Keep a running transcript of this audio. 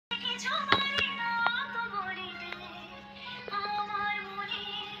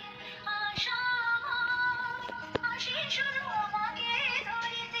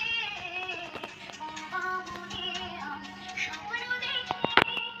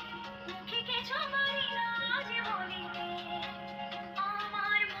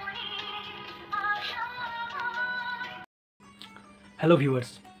Hello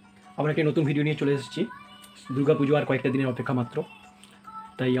viewers, আমরা একটা নতুন ভিডিও নিয়ে চলে এসেছি। দুর্গা পুজো আর কয়েকটা দিনের অপেক্ষা মাত্র,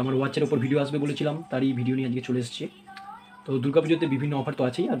 তাই আমার ওয়াচের ওপর ভিডিও আসবে বলেছিলাম, তারই ভিডিও নিয়ে আজকে চলে এসেছি। তো দুর্গা পুজোতে বিভিন্ন অফার তো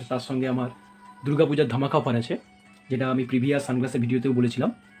আছেই, আর তার সঙ্গে আমার দুর্গা পূজার ধামাকা অফার আছে, যেটা আমি প্রিভিয়াস সানগ্লাসের ভিডিওতেও বলেছিলাম।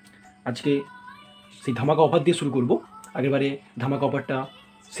 আজকে সেই ধামাকা অফার দিয়ে শুরু করব। আগেরবারে ধামাকা অফারটা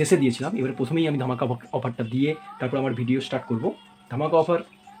শেষে দিয়েছিলাম, এবারে প্রথমেই আমি ধামাকা অফারটা দিয়ে তারপর আমার ভিডিও স্টার্ট করব। ধামাকা অফার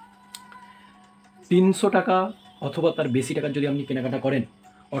 300 টাকা অথবা তার বেশি টাকার যদি আপনি কেনাকাটা করেন,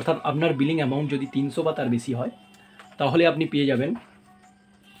 অর্থাৎ আপনার বিলিং অ্যামাউন্ট যদি 300 বা তার বেশি হয়, তাহলে আপনি পেয়ে যাবেন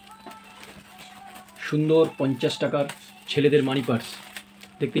সুন্দর 50 টাকার ছেলেদের মানি পার্স।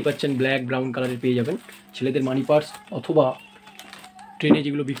 দেখতেই পাচ্ছেন ব্ল্যাক ব্রাউন কালারের পেয়ে যাবেন ছেলেদের মানি পার্স, অথবা ট্রেনে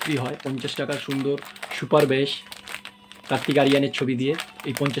যেগুলো বিক্রি হয় 50 টাকার সুন্দর সুপার বেশ কার্তিক আরিয়ানের ছবি দিয়ে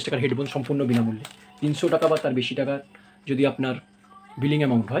এই 50 টাকার হেডফোন সম্পূর্ণ বিনামূল্যে। 300 টাকা বা তার বেশি টাকার যদি আপনার বিলিং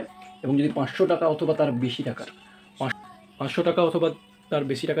অ্যামাউন্ট হয়, এবং যদি 500 টাকা অথবা তার বেশি টাকার 500 টাকা অথবা তার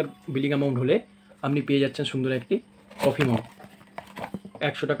বেশি টাকার বিলিং অ্যামাউন্ট হলে আপনি পেয়ে যাচ্ছেন সুন্দর একটি কফি মগ,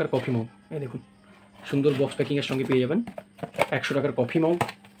 100 টাকার কফি মগ। এই দেখুন, সুন্দর বক্স প্যাকিংয়ের সঙ্গে পেয়ে যাবেন 100 টাকার কফি মগ।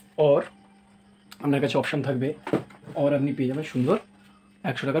 অর আপনার কাছে অপশান থাকবে, অর আপনি পেয়ে যাবেন সুন্দর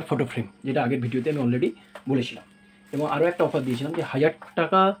 100 টাকার ফটো ফ্রেম, যেটা আগের ভিডিওতে আমি অলরেডি বলেছিলাম। এবং আরও একটা অফার দিয়েছিলাম যে 1000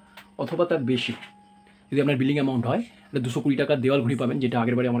 টাকা অথবা তার বেশি যদি আপনার বিলিং অ্যামাউন্ট হয়, এটা 220 টাকার দেওয়াল ঘড়ি পাবেন, যেটা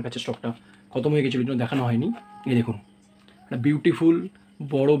আগেরবারে আমার কাছে স্টকটা খতম হয়ে গেছিলো, জন্য দেখানো হয়নি। এই দেখুন, একটা বিউটিফুল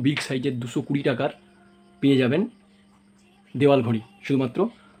বড় বিগ সাইজের 220 টাকার পেয়ে যাবেন দেওয়াল ঘড়ি, শুধুমাত্র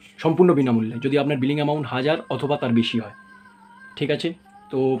সম্পূর্ণ বিনামূল্যে যদি আপনার বিলিং অ্যামাউন্ট 1000 অথবা তার বেশি হয়। ঠিক আছে,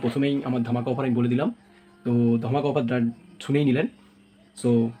 তো প্রথমেই আমার ধামাকা অফার আমি বলে দিলাম। তো ধামাকা অফার শুনেই নিলেন। সো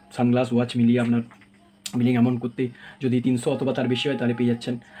সানগ্লাস ওয়াচ মিলিয়ে আপনার বিলিং অ্যামাউন্ট করতে যদি 300 অথবা তার বেশি হয়, তাহলে পেয়ে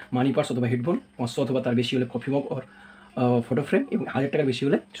যাচ্ছেন মানি পার্স অথবা হেডফোন। 500 অথবা তার বেশি হলে coffee mug or photo frame, এবং 1000 টাকার বেশি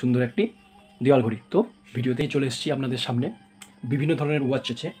হলে সুন্দর একটি দেওয়াল ঘড়ি। তো ভিডিওতেই চলে এসেছি আপনাদের সামনে। বিভিন্ন ধরনের ওয়াচ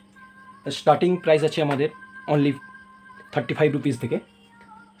আছে। স্টার্টিং প্রাইস আছে আমাদের অনলি 35 রুপিস থেকে।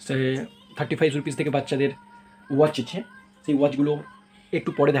 সে 35 রুপিস থেকে বাচ্চাদের ওয়াচ আছে। সেই ওয়াচগুলো একটু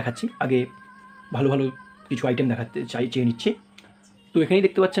পরে দেখাচ্ছি, আগে ভালো ভালো কিছু আইটেম দেখাতে চেয়ে নিচ্ছি। তো এখানেই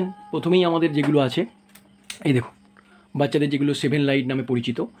দেখতে পাচ্ছেন প্রথমেই আমাদের যেগুলো আছে, এই দেখুন, বাচ্চাদের যেগুলো 7 লাইট নামে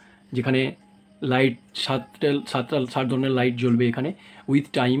পরিচিত, যেখানে লাইট 7 ধরনের লাইট জ্বলবে এখানে উইথ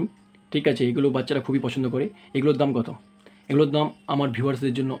টাইম। ঠিক আছে, এগুলো বাচ্চারা খুবই পছন্দ করে। এগুলোর দাম কত? এগুলোর দাম আমার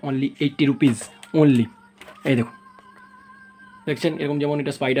ভিউয়ার্সদের জন্য অনলি 80 রুপিস অনলি। এই দেখুন, দেখছেন, এরকম যেমন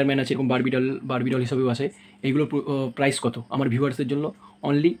এটা স্পাইডারম্যান আছে, এরকম বারবিডল হিসাবেও আছে। এইগুলোর প্রাইস কত আমার ভিউয়ার্সদের জন্য?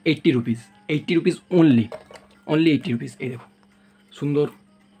 Only 80 rupees. 80 rupees only 80 rupees. এই দেখুন, সুন্দর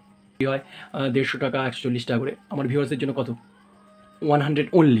হয় 150 টাকা 140 টাকা করে। আমার ভিউয়ার্সদের জন্য কত? 100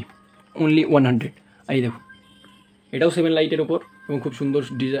 অনলি 100। এই দেখুন, এটাও 7 লাইটের ওপর এবং খুব সুন্দর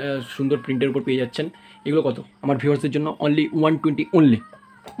সুন্দর প্রিন্টের উপর পেয়ে যাচ্ছেন। এগুলো কত আমার ভিউয়ার্সদের জন্য? Only 120 only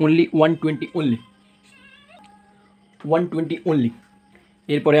 120 only 120 only.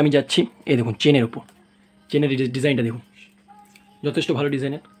 এরপরে আমি যাচ্ছি, এই দেখুন, চেনের ওপর। চেনের ডিজাইনটা দেখুন, যথেষ্ট ভালো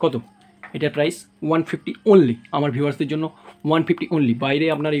ডিজাইনের। কত? এটার প্রাইস 150 অনলি আমার ভিউয়ার্সদের জন্য 150 অনলি। বাইরে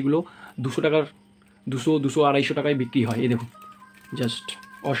আপনার এগুলো 200 টাকার 200 250 টাকায় বিক্রি হয়। এই দেখুন, জাস্ট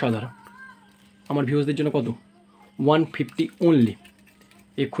অসাধারণ। আমার ভিউয়ার্সদের জন্য কত? 150 অনলি।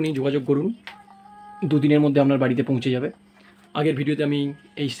 এক্ষুনি যোগাযোগ করুন, 2 দিনের মধ্যে আপনার বাড়িতে পৌঁছে যাবে। আগের ভিডিওতে আমি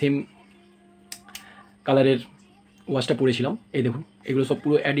এই সেম কালারের ওয়াচটা পরেছিলাম। এই দেখুন, এগুলো সব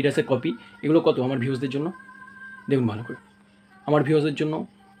পুরো অ্যাডিডাসের কপি। এগুলো কত আমার ভিউয়ার্সদের জন্য? দেখুন ভালো করে, আমার ভিউয়ার্সদের জন্য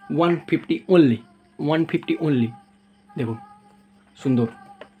 150 অনলি 150 অনলি। দেখুন, সুন্দর।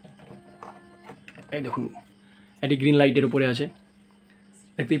 এই দেখুন, এটি গ্রিন লাইটের উপরে আছে,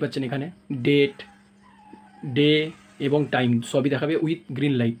 দেখতেই পাচ্ছেন। এখানে ডে এবং টাইম সবই দেখাবে উইথ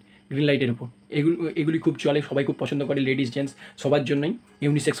গ্রিন লাইটের উপর। এগুলি খুব চলে, সবাই খুব পছন্দ করে, লেডিস জেন্টস সবার জন্যই,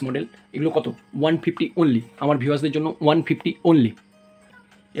 ইউনিসেক্স মডেল। এগুলো কত? 150 অনলি আমার ভিউয়ার্সদের জন্য 150 অনলি।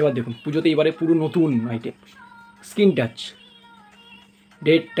 এবার দেখুন, পুজোতে এবারে পুরো নতুন item, screen touch,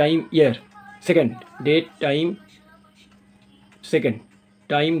 date time year second, date time second,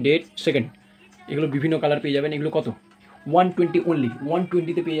 time date second. এগুলো বিভিন্ন কালার পেয়ে যাবেন। এগুলো কত? 120 অনলি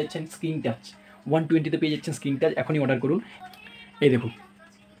 120-তে পেয়ে যাচ্ছেন স্ক্রিন টাচ। 120-তে পেয়ে যাচ্ছেন স্ক্রিন টাচ। এখনই অর্ডার করুন। এই দেখুন,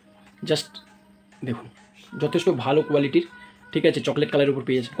 জাস্ট দেখুন, যথেষ্ট ভালো কোয়ালিটির। ঠিক আছে, চকলেট কালারের উপর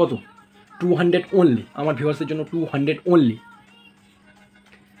পেয়ে যাচ্ছেন। কত? 200 অনলি আমার ভিউয়ার্সদের জন্য 200 অনলি।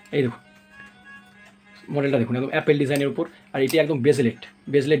 এই দেখুন, মডেলটা দেখুন, একদম অ্যাপেল ডিজাইনের উপর, আর এটি একদম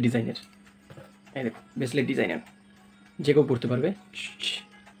বেজলেট ডিজাইনের। এই দেখুন, বেজলেট ডিজাইনের, যে কেউ পড়তে পারবে,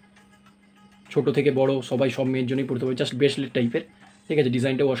 ছোট থেকে বড় সবাই, সব মেয়ের জন্যই পড়তে পারবে, জাস্ট বেসলেট টাইপের। ঠিক আছে,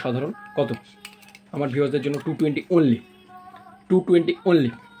 ডিজাইনটাও অসাধারণ। কত? আমার ভিউয়ার্সদের জন্য 220 অনলি 220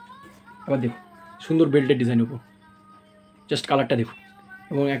 অনলি। আবার দেখুন, সুন্দর বেল্টের ডিজাইনের উপর, জাস্ট কালারটা দেখুন,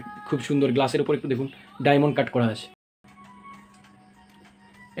 এবং এক খুব সুন্দর গ্লাসের উপর একটু দেখুন ডায়মন্ড কাট করা আছে।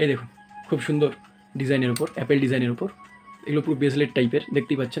 এই দেখুন খুব সুন্দর ডিজাইনের উপর, অ্যাপেল ডিজাইনের উপর, এগুলো পুরো ব্রেসলেট টাইপের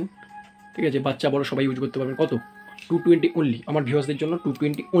দেখতেই পাচ্ছেন। ঠিক আছে, বাচ্চা বড় সবাই ইউজ করতে পারবেন। কত? 220 অনলি, আমার ভিউয়ার্সদের জন্য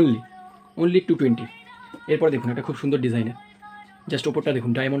 220 অনলি, অনলি 220। এরপর দেখুন একটা খুব সুন্দর ডিজাইনের, জাস্ট ওপরটা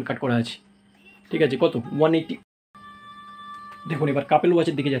দেখুন ডায়মন্ড কাট করা আছে। ঠিক আছে, কত? 180। দেখুন এবার কাপেল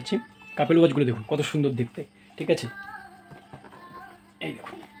ওয়াচের দিকে যাচ্ছি। কাপেল ওয়াচগুলো দেখুন কত সুন্দর দেখতে। ঠিক আছে, এই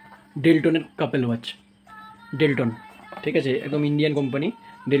দেখুন ডেলটনের কাপেল ওয়াচ, ডেলটন। ঠিক আছে, একদম ইন্ডিয়ান কোম্পানি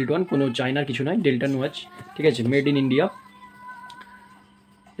ডেলটন, কোনো চায়নার কিছু নয়, ডেলটন ওয়াচ। ঠিক আছে, মেড ইন ইন্ডিয়া।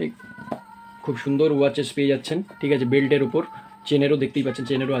 খুব সুন্দর ওয়াচেস পেয়ে যাচ্ছেন। ঠিক আছে, বেল্টের উপর চেনেরও দেখতেই পাচ্ছেন,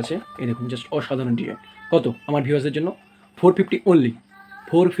 চেনেরও আছে। এই দেখুন জাস্ট অসাধারণ ডিজাইন। কত? আমার ভিউয়ার্সদের জন্য 450 অনলি,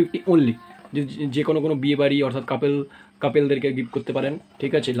 450 অনলি। যে কোনো বিয়ে বাড়ি অর্থাৎ কাপেলদেরকে গিফট করতে পারেন।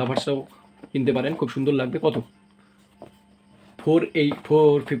 ঠিক আছে, লাভার্সরাও কিনতে পারেন, খুব সুন্দর লাগবে। কত?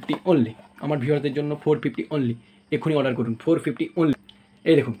 450 অনলি, আমার ভিউয়ারদের জন্য 450 অনলি। এক্ষুনি অর্ডার করুন, 450 অনলি।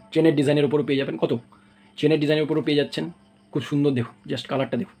 এই দেখুন চেনের ডিজাইনের উপরও পেয়ে যাবেন। কত? চেনের ডিজাইনের উপরও পেয়ে যাচ্ছেন, খুব সুন্দর। দেখুন জাস্ট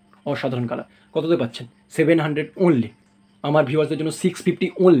কালারটা দেখুন, অসাধারণ কালার। কততে পাচ্ছেন? 700 অনলি, আমার ভিউয়ার্সদের জন্য 650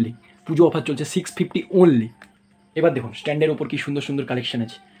 অনলি। পুজো অফার চলছে, 650 অনলি। এবার দেখুন স্ট্যান্ডের ওপর কি সুন্দর সুন্দর কালেকশন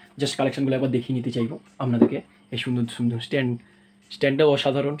আছে, জাস্ট কালেকশনগুলো একবার দেখিয়ে নিতে চাইবো আপনাদেরকে। এই সুন্দর সুন্দর স্ট্যান্ডটাও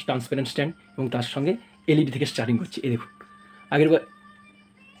অসাধারণ, ট্রান্সপারেন্ট স্ট্যান্ড, এবং তার সঙ্গে এলইডি থেকে স্টার্টিং করছে। এই দেখুন আগেরবার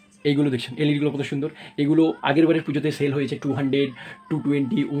এইগুলো দেখছেন, এলইডিগুলো কত সুন্দর। এগুলো আগের বারের পুজোতে সেল হয়েছে 200,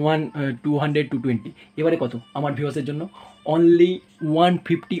 220, 200, 220। এবারে কত? আমার ভিউয়ার্সের জন্য অনলি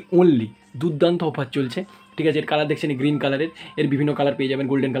 150 অনলি। দুর্দান্ত অফার চলছে। ঠিক আছে, এর কালার দেখছেন গ্রিন কালারের, এর বিভিন্ন কালার পেয়ে যাবেন,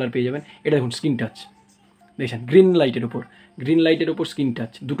 গোল্ডেন কালার পেয়ে যাবেন। এটা দেখুন স্ক্রিন টাচ, দেখছেন গ্রিন লাইটের ওপর স্ক্রিন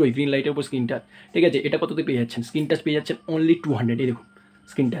টাচ, দুটোই গ্রিন লাইটের ওপর স্ক্রিন টাচ। ঠিক আছে, এটা কততে পেয়ে যাচ্ছেন? স্ক্রিন টাচ পেয়ে যাচ্ছেন অনলি 200। এই দেখুন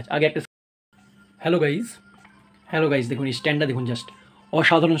স্ক্রিন টাচ। আগে একটা হ্যালো গাইজ দেখুন এই স্ট্যান্ডটা দেখুন, জাস্ট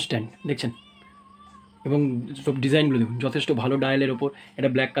অসাধারণ স্ট্যান্ড দেখছেন, এবং সব ডিজাইনগুলো দেখুন যথেষ্ট ভালো। ডায়ালের ওপর এটা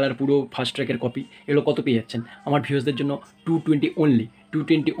ব্ল্যাক কালার, পুরো ফার্স্ট ট্র্যাকের কপি। এগুলো কত পেয়ে যাচ্ছেন? আমার ভিউয়ার্সদের জন্য 220 অনলি,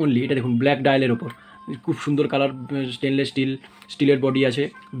 220 অনলি। এটা দেখুন ব্ল্যাক ডায়ালের ওপর, খুব সুন্দর কালার, স্টেনলেস স্টিলের বডি আছে,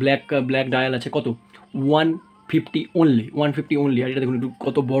 ব্ল্যাক ডায়াল আছে। কত? 150 অনলি, 150 অনলি। আর এটা দেখুন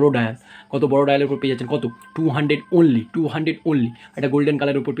কত বড় ডায়ালের উপর পেয়ে যাচ্ছেন। কত? 200 অনলি, 200 অনলি। এটা গোল্ডেন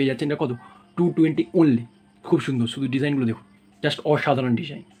কালারের উপর পেয়ে যাচ্ছেন। এটা কত? 220 অনলি। খুব সুন্দর, শুধু ডিজাইনগুলো দেখুন, জাস্ট অসাধারণ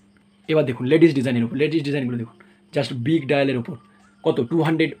ডিজাইন। এবার দেখুন লেডিস ডিজাইনগুলো দেখুন, জাস্ট বিগ ডায়ালের ওপর। কত?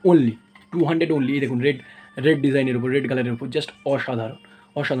 200 অনলি, 200 অনলি। এই দেখুন রেড ডিজাইনের উপর, রেড কালারের উপর, জাস্ট অসাধারণ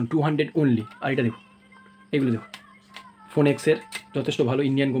 200 অনলি। আর এটা দেখুন, এগুলো দেখুন ফোনেক্সের, যথেষ্ট ভালো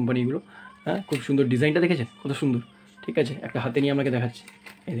ইন্ডিয়ান কোম্পানি এগুলো। হ্যাঁ, খুব সুন্দর ডিজাইনটা দেখেছেন কত সুন্দর। ঠিক আছে, একটা হাতে নিয়ে আপনাকে দেখাচ্ছি।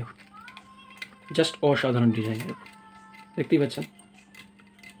 এই দেখুন জাস্ট অসাধারণ ডিজাইন, দেখতেই পাচ্ছেন।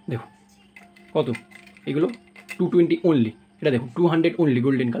 দেখুন কত? এগুলো 220 অনলি। এটা দেখুন 200 অনলি,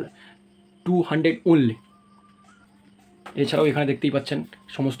 গোল্ডেন কালার, 200 অনলি। এছাড়াও এখানে দেখতেই পাচ্ছেন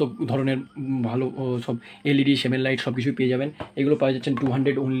সমস্ত ধরনের ভালো সব এলইডি, সেমেল লাইট সব কিছুই পেয়ে যাবেন। এগুলো পাওয়া যাচ্ছেন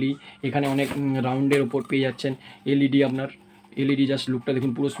 200 অনলি। এখানে অনেক রাউন্ডের ওপর পেয়ে যাচ্ছেন এলইডি। আপনার এলইডি জাস্ট লুকটা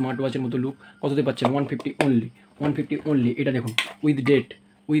দেখুন, পুরো স্মার্ট ওয়াচের মতো লুক। কততে পাচ্ছেন? 150 অনলি, 150 অনলি। এটা দেখুন উইথ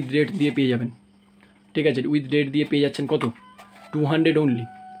ডেট দিয়ে পেয়ে যাবেন। ঠিক আছে, উইথ ডেট দিয়ে পেয়ে যাচ্ছেন। কত? 200 অনলি,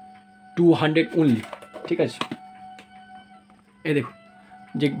 200 অনলি। ঠিক আছে, এই দেখুন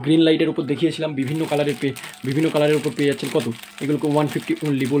যে গ্রিন লাইটের উপর দেখিয়েছিলাম, বিভিন্ন কালারের উপর পেয়ে যাচ্ছেন। কত? এগুলোকে 150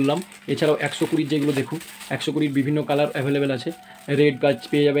 অনলি বললাম। এছাড়াও 120 যেগুলো দেখুন, 120 বিভিন্ন কালার অ্যাভেলেবেল আছে। রেড গাছ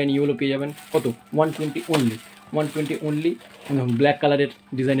পেয়ে যাবেন, ইয়েলো পেয়ে যাবেন। কত? 120 অনলি, 120 অনলি। ব্ল্যাক কালারের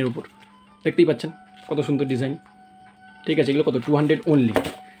ডিজাইনের উপর দেখতেই পাচ্ছেন কত সুন্দর ডিজাইন। ঠিক আছে, এগুলো কত? 200 অনলি,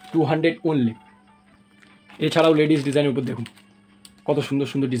 200 অনলি। এছাড়াও লেডিস ডিজাইনের উপর দেখুন কত সুন্দর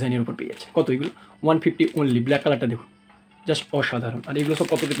সুন্দর ডিজাইনের উপর পেয়ে যাচ্ছে। কত? এগুলো 150 অনলি। ব্ল্যাক কালারটা দেখুন, জাস্ট অসাধারণ। আর এগুলো সব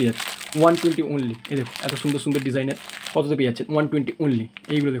কততে পেয়ে যাচ্ছে? 120 অনলি। এই দেখুন এত সুন্দর সুন্দর ডিজাইনের, কততে পেয়ে যাচ্ছে? 120 অনলি।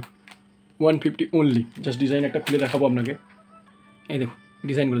 এইগুলো দেখুন 150 অনলি। জাস্ট ডিজাইন একটা খুলে দেখাবো আপনাকে। এই দেখুন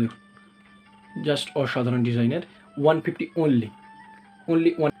ডিজাইনগুলো দেখুন, জাস্ট অসাধারণ ডিজাইনের, 150 অনলি,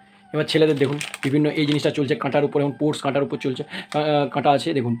 অনলি 1। এবার ছেলেদের দেখুন বিভিন্ন এই জিনিসটা চলছে কাঁটার উপর, এখন পোর্স কাঁটার উপর চলছে, কাঁটা আছে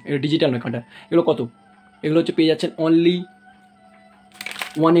দেখুন, এটা ডিজিটাল নয় কাঁটা। এগুলো কত? এগুলো হচ্ছে পেয়ে যাচ্ছেন অনলি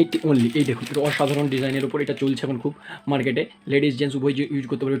 180 অনলি। এই দেখুন এটা অসাধারণ ডিজাইনের উপর, এটা চলছে এখন খুব মার্কেটে, লেডিস জেন্টস উভয় ইউজ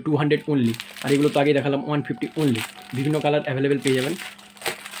করতে পারবে। 200 অনলি। আর এগুলো তো আগে দেখালাম 150 অনলি। বিভিন্ন কালার অ্যাভেলেবেল পেয়ে যাবেন।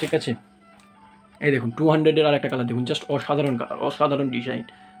 ঠিক আছে, এই দেখুন 200-এর আর একটা কালার দেখুন, জাস্ট অসাধারণ কালার, অসাধারণ ডিজাইন,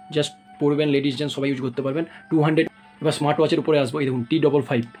 জাস্ট পরবেন, লেডিস জেন্টস সবাই ইউজ করতে পারবেন। 200। এবার স্মার্ট ওয়াচের উপরে আসবো। এই দেখুন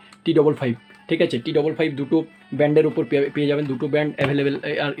T55। ঠিক আছে, T55 দুটো ব্যান্ডের উপর পেয়ে যাবেন, দুটো ব্যান্ড অ্যাভেলেবেল।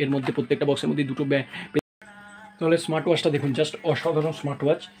 আর এর মধ্যে প্রত্যেকটা বক্সের মধ্যে দুটো ব্যান্ড। তাহলে স্মার্ট ওয়াচটা দেখুন, জাস্ট অসাধারণ স্মার্ট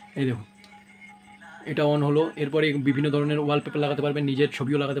ওয়াচ। এই দেখুন এটা অন হলো। এরপরে বিভিন্ন ধরনের ওয়ালপেপার লাগাতে পারবেন, নিজের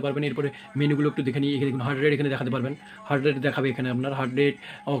ছবিও লাগাতে পারবেন। এরপরে মেনুগুলো একটু দেখে নিই। এখানে দেখুন হার্ট রেট এখানে দেখাতে পারবেন। হার্ট রেট দেখাবে এখানে আপনার হার্ট রেট,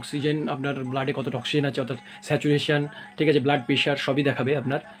 অক্সিজেন, আপনার ব্লাডে কতটা অক্সিজেন আছে অর্থাৎ স্যাচুরেশন, ঠিক আছে, ব্লাড প্রেশার সবই দেখাবে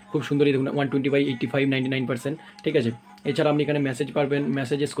আপনার। খুব সুন্দরই দেখুন 120/85 99%, ঠিক আছে। এছাড়া আপনি এখানে মেসেজ পারবেন,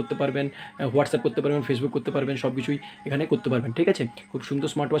 মেসেজেস করতে পারবেন, হোয়াটসঅ্যাপ করতে পারবেন, ফেসবুক করতে পারবেন, সব কিছুই এখানে করতে পারবেন, ঠিক আছে। খুব সুন্দর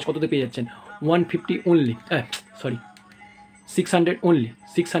স্মার্ট ওয়াচ কততে পেয়ে যাচ্ছেন? 150 অনলি, সরি 600 অনলি,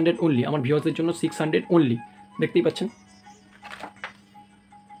 600 অনলি, আমার ভিউয়ার্সদের জন্য 600 অনলি, দেখতেই পাচ্ছেন।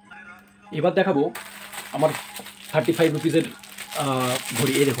 এবার দেখাবো আমার 35 রুপিসের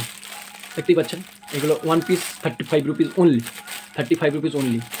ঘড়ি। এই দেখুন, দেখতেই পাচ্ছেন, এগুলো 1 piece 35 rupees only, 35 rupees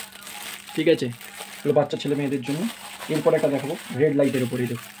only, ঠিক আছে। এগুলো বাচ্চা ছেলে মেয়েদের জন্য। এরপর একটা দেখাবো রেড লাইটের ওপর। এই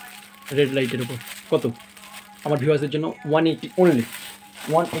দেখুন রেড লাইটের ওপর কত, আমার ভিউয়ার্সদের জন্য 180 অনলি,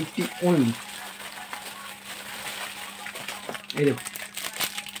 180 অনলি। এই দেখুন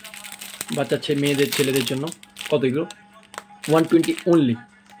বাচ্চা মেয়েদের ছেলেদের জন্য কত, এগুলো 120 অনলি,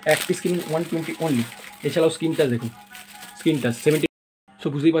 এক পিস কিনুন 120 অনলি। এছাড়াও স্ক্রিন টাচ দেখুন, স্ক্রিন টাচ 70। সো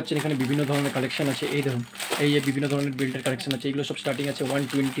বুঝতেই পারছেন এখানে বিভিন্ন ধরনের কালেকশন আছে। এই দেখুন এই যে বিভিন্ন ধরনের বেল্টের কালেকশন আছে, এগুলো সব স্টার্টিং আছে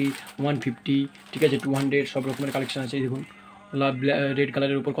 120, 150, ঠিক আছে, 200, সব রকমের কালেকশন আছে। এই দেখুন রেড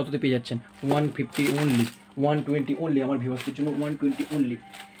কালারের উপর কততে পেয়ে যাচ্ছেন? 150 অনলি, 120 অনলি, আমার ভিউয়ার্সদের জন্য 120 অনলি,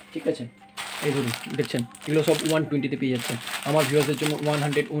 ঠিক আছে। এই ধরুন দেখছেন এগুলো সব 120-তে পেয়ে যাচ্ছেন, আমার ভিউয়ার্সদের জন্য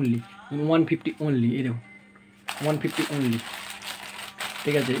 100 অনলি, 150 অনলি। এই দেখুন 150 অনলি,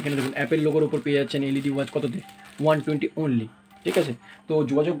 ঠিক আছে। এখানে দেখুন অ্যাপেল লোগোর উপর পেয়ে যাচ্ছেন এলইডি ওয়াচ কততে? 120 অনলি, ঠিক আছে। তো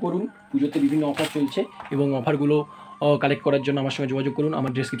যোগাযোগ করুন, পুজোতে বিভিন্ন অফার চলছে এবং অফারগুলো কালেক্ট করার জন্য আমার সঙ্গে যোগাযোগ করুন।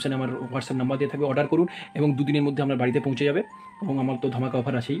 আমার ডেসক্রিপশানে আমার হোয়াটসঅ্যাপ নাম্বার দিয়ে থাকবে, অর্ডার করুন এবং 2 দিনের মধ্যে আমার বাড়িতে পৌঁছে যাবে। এবং আমার তো ধামাকা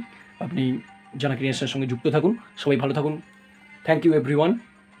অফার আছেই, আপনি জানা ক্রিয়েশনের সঙ্গে যুক্ত থাকুন। সবাই ভালো থাকুন। Thank you everyone.